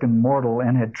stricken mortal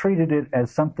and had treated it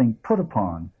as something put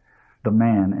upon the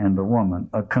man and the woman,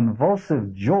 a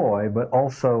convulsive joy, but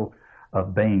also a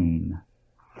bane.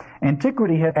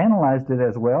 Antiquity had analyzed it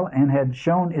as well and had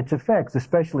shown its effects,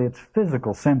 especially its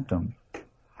physical symptoms.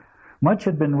 Much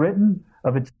had been written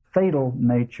of its fatal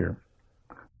nature.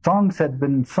 Songs had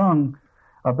been sung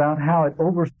about how it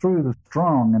overthrew the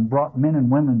strong and brought men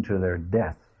and women to their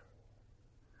death.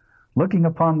 Looking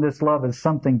upon this love as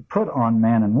something put on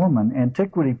man and woman,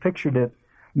 antiquity pictured it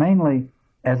mainly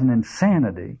as an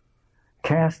insanity,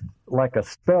 cast like a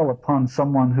spell upon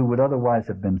someone who would otherwise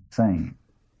have been sane.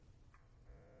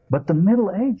 But the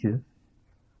Middle Ages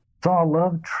saw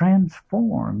love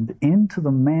transformed into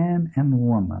the man and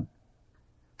woman,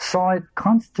 saw it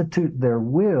constitute their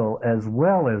will as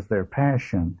well as their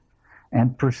passion,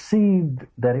 and perceived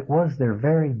that it was their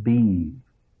very being.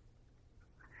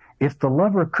 If the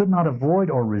lover could not avoid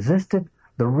or resist it,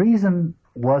 the reason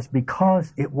was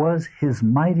because it was his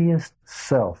mightiest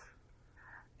self,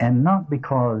 and not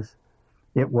because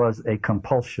it was a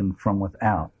compulsion from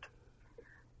without.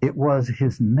 It was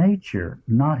his nature,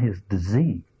 not his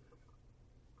disease.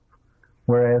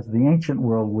 Whereas the ancient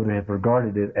world would have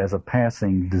regarded it as a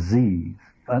passing disease,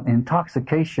 an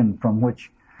intoxication from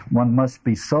which one must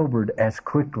be sobered as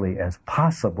quickly as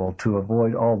possible to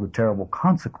avoid all the terrible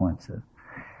consequences.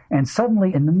 And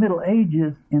suddenly, in the Middle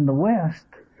Ages, in the West,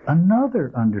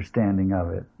 another understanding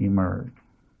of it emerged.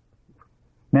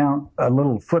 Now, a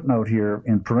little footnote here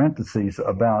in parentheses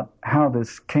about how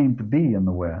this came to be in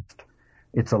the West.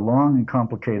 It's a long and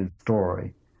complicated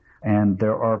story, And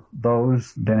there are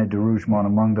those, Denis de Rougemont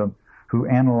among them, who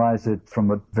analyze it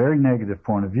from a very negative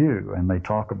point of view, and they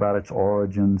talk about its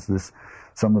origins,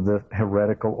 some of the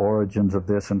heretical origins of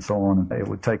this and so on. It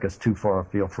would take us too far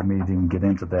afield for me to even get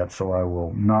into that, so I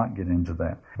will not get into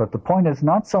that. But the point is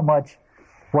not so much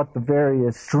what the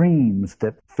various streams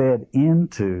that fed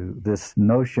into this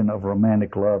notion of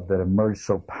romantic love that emerged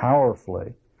so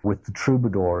powerfully with the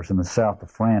troubadours in the south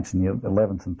of France in the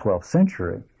 11th and 12th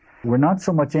century. We're not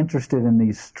so much interested in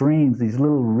these streams, these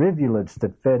little rivulets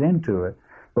that fed into it,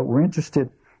 but we're interested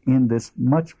in this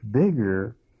much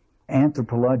bigger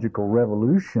anthropological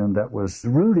revolution that was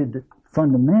rooted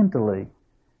fundamentally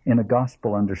in a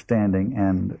gospel understanding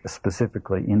and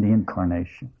specifically in the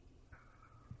incarnation.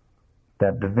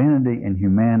 That divinity and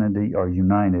humanity are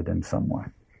united in some way.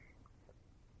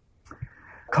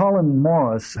 Colin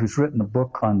Morris, who's written a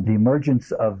book on the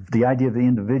emergence of the idea of the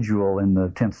individual in the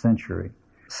 10th century,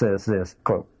 says this,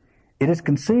 quote, "It is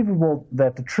conceivable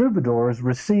that the troubadours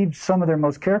received some of their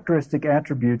most characteristic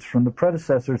attributes from the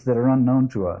predecessors that are unknown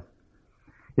to us.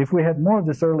 If we had more of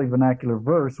this early vernacular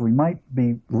verse, we might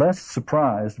be less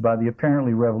surprised by the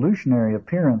apparently revolutionary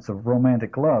appearance of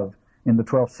romantic love in the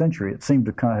 12th century. It seemed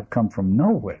to have come from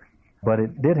nowhere, but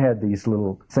it did have these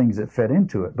little things that fed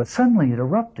into it. But suddenly it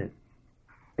erupted.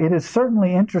 It is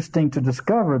certainly interesting to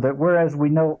discover that whereas we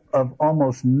know of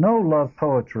almost no love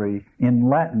poetry in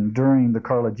Latin during the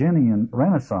Carolinginian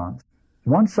Renaissance,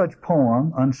 one such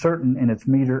poem, uncertain in its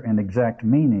meter and exact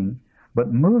meaning,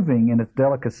 but moving in its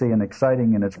delicacy and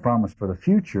exciting in its promise for the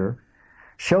future,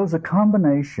 shows a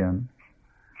combination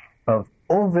of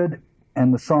Ovid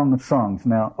and the Song of Songs.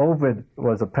 Now, Ovid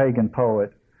was a pagan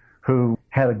poet who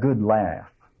had a good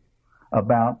laugh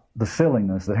about the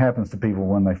silliness that happens to people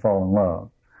when they fall in love.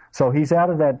 So he's out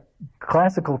of that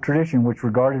classical tradition which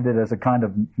regarded it as a kind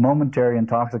of momentary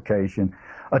intoxication,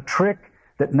 a trick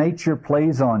that nature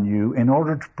plays on you in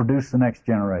order to produce the next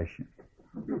generation.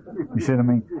 You see what I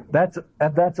mean?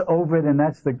 That's Ovid, and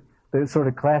that's the sort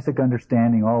of classic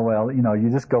understanding. Oh, well, you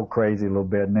just go crazy a little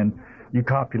bit, and then you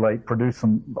copulate, produce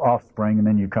some offspring, and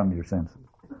then you come to your senses.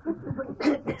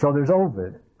 So there's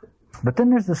Ovid. But then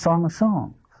there's the Song of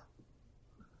Songs.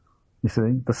 You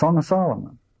see? The Song of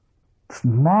Solomon. This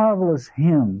marvelous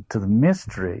hymn to the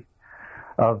mystery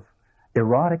of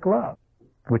erotic love,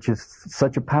 which is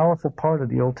such a powerful part of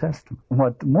the Old Testament.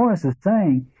 What Morris is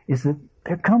saying is that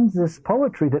there comes this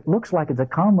poetry that looks like it's a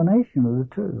combination of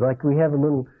the two. Like we have a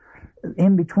little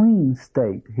in-between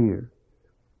state here,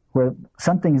 where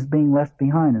something is being left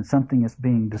behind and something is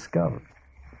being discovered.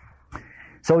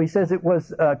 So he says it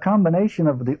was a combination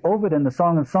of the Ovid and the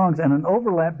Song of Songs and an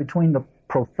overlap between the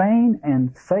profane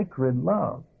and sacred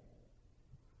love.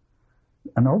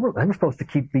 They were supposed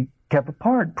to be kept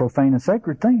apart, profane and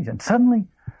sacred things, and suddenly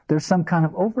there's some kind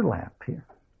of overlap here.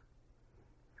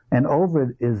 And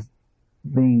Ovid is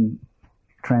being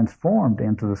transformed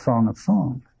into the Song of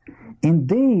Songs.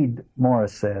 Indeed,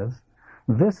 Morris says,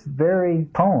 this very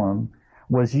poem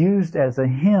was used as a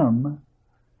hymn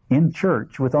in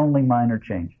church with only minor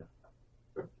changes.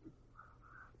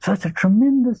 So it's a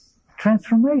tremendous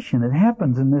transformation that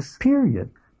happens in this period,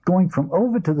 going from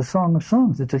Ovid to the Song of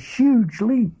Songs. It's a huge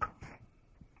leap.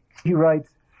 He writes,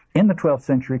 in the 12th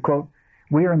century, quote,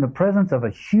 "We are in the presence of a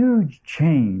huge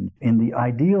change in the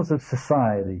ideals of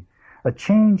society, a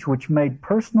change which made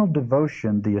personal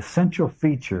devotion the essential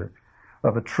feature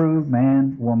of a true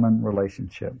man-woman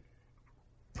relationship."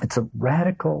 It's a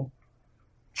radical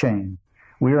change.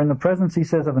 We are in the presence, he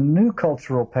says, of a new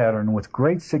cultural pattern with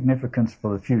great significance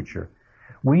for the future.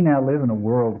 We now live in a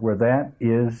world where that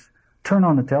is, turn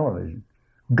on the television,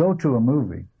 go to a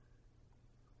movie.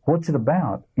 What's it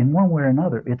about? In one way or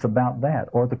another, it's about that,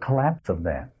 or the collapse of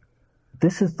that.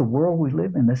 This is the world we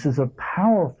live in. This is a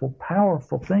powerful,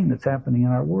 powerful thing that's happening in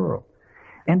our world.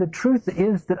 And the truth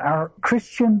is that our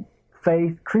Christian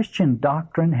faith, Christian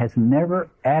doctrine has never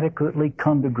adequately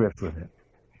come to grips with it.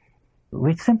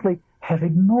 We simply have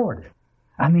ignored it.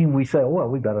 I mean, we say, oh, well,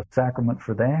 we've got a sacrament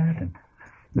for that, and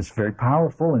it's very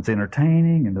powerful, it's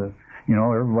entertaining, and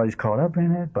everybody's caught up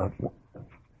in it, but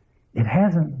it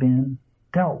hasn't been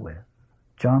dealt with.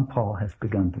 John Paul has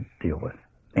begun to deal with it.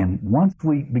 And once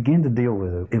we begin to deal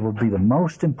with it, it will be the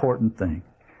most important thing.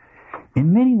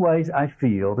 In many ways, I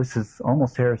feel, this is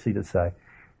almost heresy to say,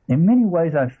 in many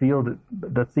ways I feel that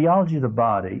the theology of the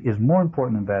body is more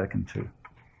important than Vatican II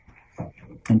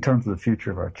in terms of the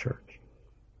future of our church.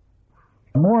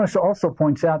 Morris also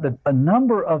points out that a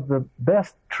number of the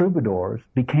best troubadours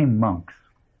became monks.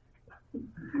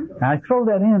 Now, I throw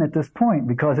that in at this point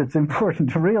because it's important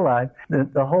to realize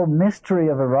that the whole mystery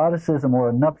of eroticism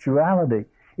or nuptiality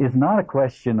is not a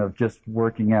question of just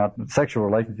working out sexual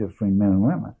relationships between men and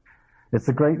women. It's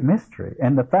a great mystery.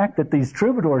 And the fact that these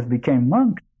troubadours became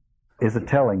monks is a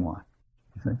telling one.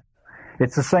 You see?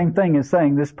 It's the same thing as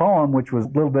saying this poem, which was a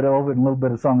little bit of Ovid and a little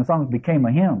bit of Song of Songs, became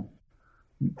a hymn.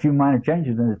 A few minor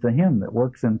changes, and it's a hymn that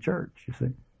works in church, you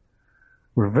see.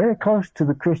 We're very close to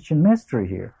the Christian mystery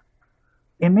here.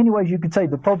 In many ways, you could say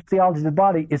the Pope's theology of the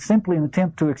body is simply an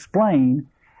attempt to explain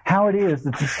how it is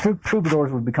that the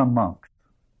troubadours would become monks,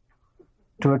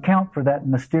 to account for that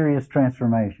mysterious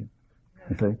transformation,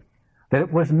 you see. That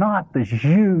it was not this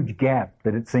huge gap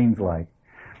that it seems like,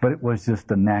 but it was just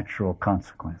a natural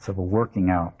consequence of a working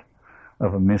out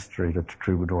of a mystery that the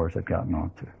troubadours had gotten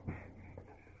onto.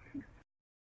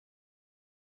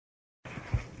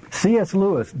 C.S.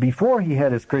 Lewis, before he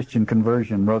had his Christian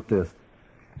conversion, wrote this: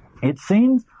 "It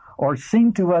seemed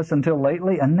to us until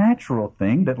lately a natural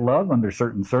thing that love, under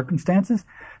certain circumstances,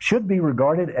 should be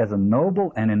regarded as a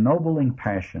noble and ennobling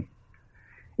passion.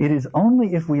 It is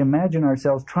only if we imagine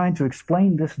ourselves trying to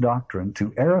explain this doctrine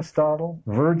to Aristotle,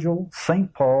 Virgil,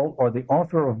 St. Paul, or the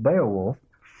author of Beowulf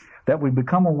that we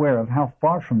become aware of how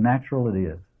far from natural it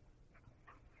is.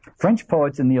 French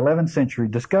poets in the 11th century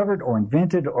discovered or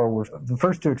invented or were the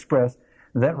first to express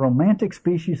that romantic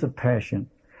species of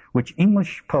passion which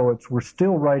English poets were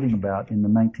still writing about in the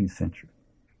 19th century.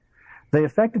 They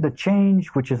effected a change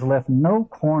which has left no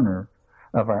corner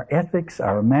of our ethics,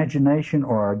 our imagination,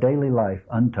 or our daily life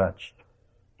untouched.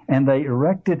 And they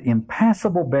erected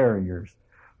impassable barriers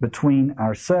between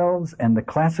ourselves and the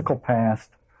classical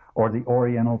past or the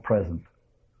Oriental present.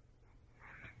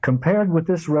 Compared with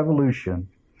this revolution,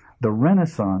 the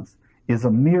Renaissance is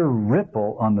a mere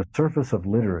ripple on the surface of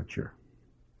literature."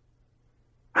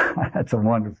 That's a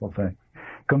wonderful thing.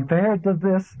 Compared to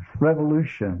this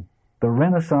revolution, the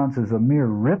Renaissance is a mere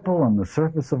ripple on the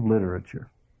surface of literature.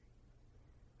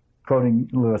 Quoting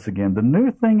Lewis again, "The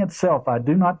new thing itself I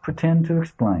do not pretend to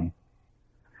explain.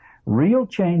 Real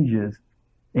changes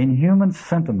in human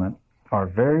sentiment are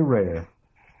very rare.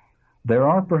 There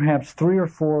are perhaps 3 or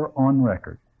 4 on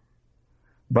record.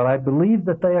 But I believe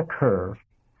that they occur,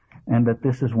 and that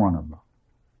this is one of them."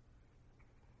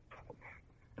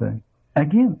 See?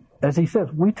 Again, as he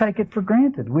says, we take it for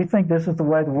granted. We think this is the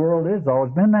way the world is. It's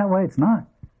always been that way. It's not.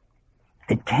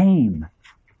 It came.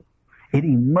 It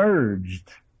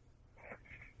emerged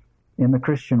in the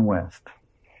Christian West.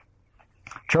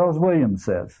 Charles Williams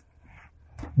says,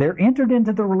 "There entered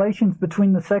into the relations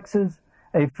between the sexes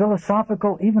a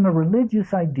philosophical, even a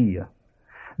religious idea.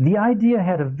 The idea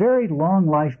had a very long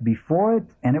life before it,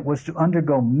 and it was to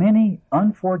undergo many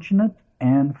unfortunate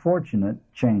and fortunate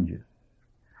changes.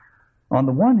 On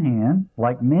the one hand,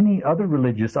 like many other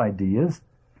religious ideas,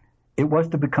 it was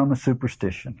to become a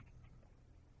superstition.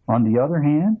 On the other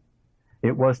hand,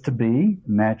 it was to be,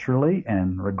 naturally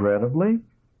and regrettably,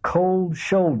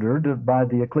 cold-shouldered by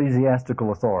the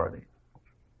ecclesiastical authority.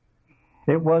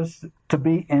 It was to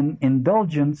be an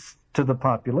indulgence to the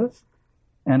populace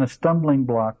and a stumbling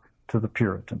block to the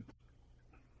Puritans.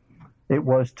 It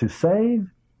was to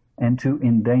save and to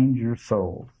endanger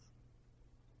souls.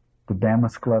 The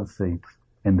damask love seats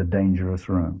in the dangerous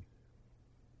room."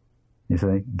 You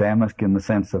see, damask in the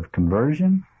sense of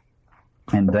conversion,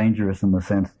 and dangerous in the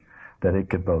sense that it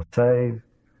could both save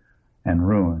and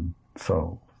ruin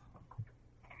souls.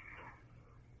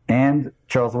 And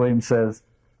Charles Williams says,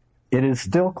 "It is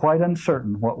still quite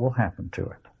uncertain what will happen to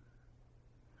it.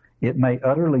 It may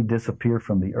utterly disappear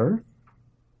from the earth,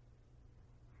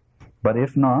 but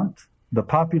if not, the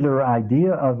popular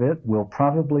idea of it will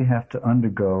probably have to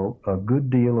undergo a good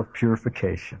deal of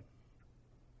purification.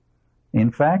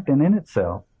 In fact, and in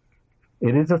itself,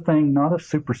 it is a thing not of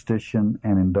superstition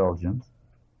and indulgence,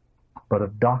 but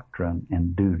of doctrine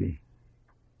and duty.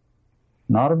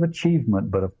 Not of achievement,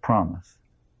 but of promise.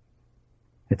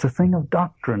 It's a thing of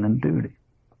doctrine and duty."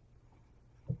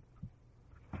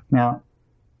 Now,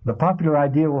 the popular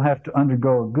idea will have to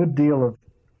undergo a good deal of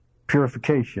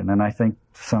purification, and I think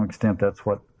to some extent that's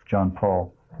what John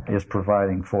Paul is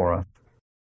providing for us.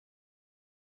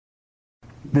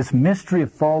 This mystery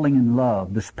of falling in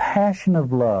love, this passion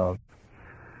of love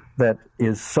that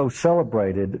is so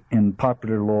celebrated in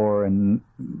popular lore and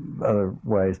other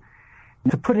ways,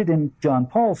 to put it in John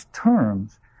Paul's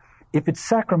terms, if its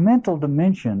sacramental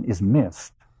dimension is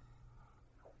missed,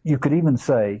 you could even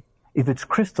say if its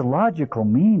Christological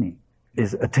meaning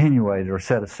is attenuated or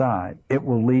set aside, it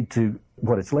will lead to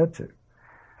what it's led to.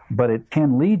 But it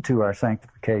can lead to our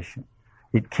sanctification.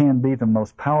 It can be the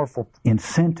most powerful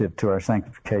incentive to our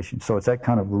sanctification. So it's that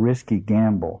kind of risky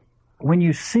gamble. When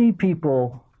you see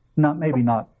people, maybe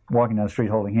not walking down the street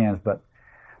holding hands, but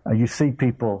you see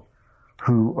people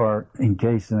who are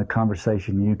engaged in a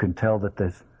conversation. You can tell that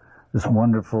there's this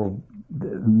wonderful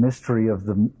mystery of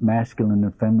the masculine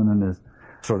and feminine is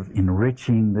sort of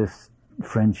enriching this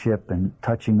friendship and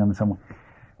touching them in some way.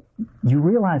 You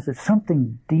realize that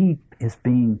something deep is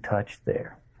being touched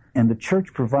there. And the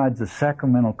church provides a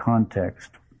sacramental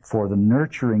context for the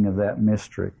nurturing of that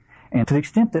mystery. And to the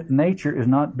extent that nature is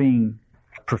not being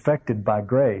perfected by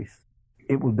grace,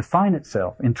 it will define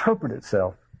itself, interpret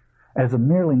itself as a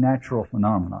merely natural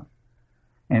phenomenon.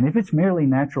 And if it's merely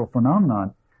natural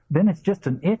phenomenon, then it's just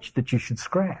an itch that you should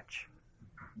scratch.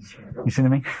 You see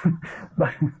what I mean?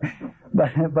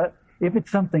 but if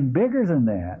it's something bigger than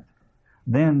that,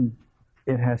 then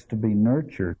it has to be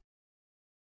nurtured.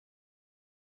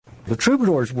 The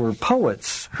troubadours were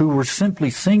poets who were simply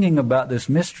singing about this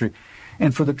mystery.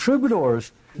 And for the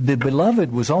troubadours, the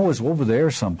beloved was always over there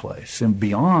someplace and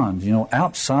beyond,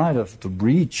 outside of the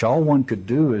reach. All one could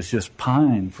do is just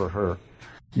pine for her.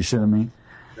 You see what I mean?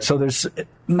 So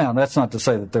now that's not to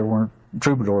say that there weren't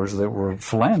troubadours that were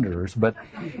philanderers, but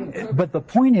the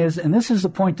point is, and this is the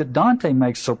point that Dante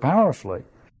makes so powerfully,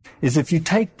 is if you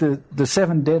take the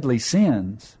 7 deadly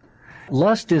sins,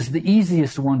 lust is the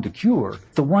easiest one to cure,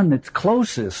 the one that's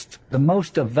closest, the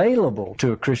most available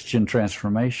to a Christian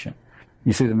transformation.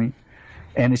 You see what I mean?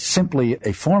 And it's simply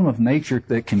a form of nature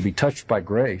that can be touched by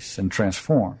grace and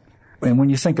transformed. And when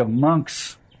you think of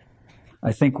monks,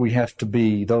 I think we have to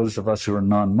be, those of us who are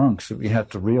non-monks, we have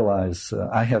to realize,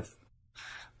 I have,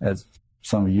 as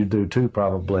some of you do too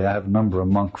probably, I have a number of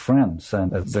monk friends,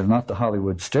 and they're not the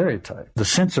Hollywood stereotype. The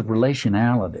sense of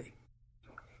relationality.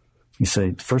 You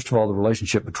say, first of all, the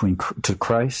relationship to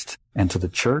Christ and to the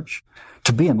church,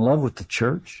 to be in love with the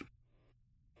church.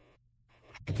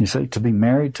 You say, to be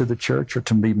married to the church or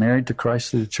to be married to Christ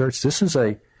through the church. This is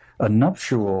a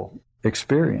nuptial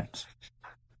experience.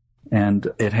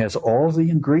 And it has all the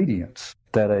ingredients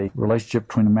that a relationship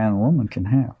between a man and a woman can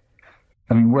have.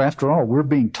 I mean, after all, we're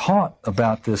being taught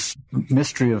about this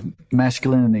mystery of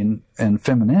masculinity and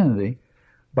femininity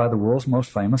by the world's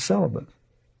most famous celibate.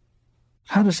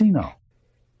 How does he know?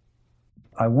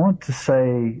 I want to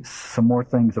say some more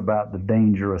things about the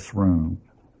dangerous room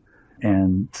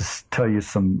and to tell you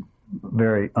some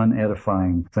very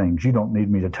unedifying things. You don't need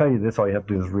me to tell you this. All you have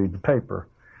to do is read the paper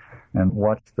and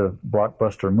watch the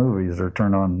blockbuster movies or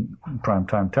turn on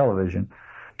primetime television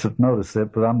to notice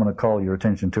it, but I'm going to call your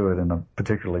attention to it in a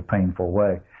particularly painful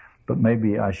way. But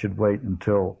maybe I should wait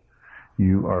until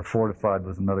you are fortified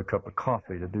with another cup of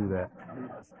coffee to do that.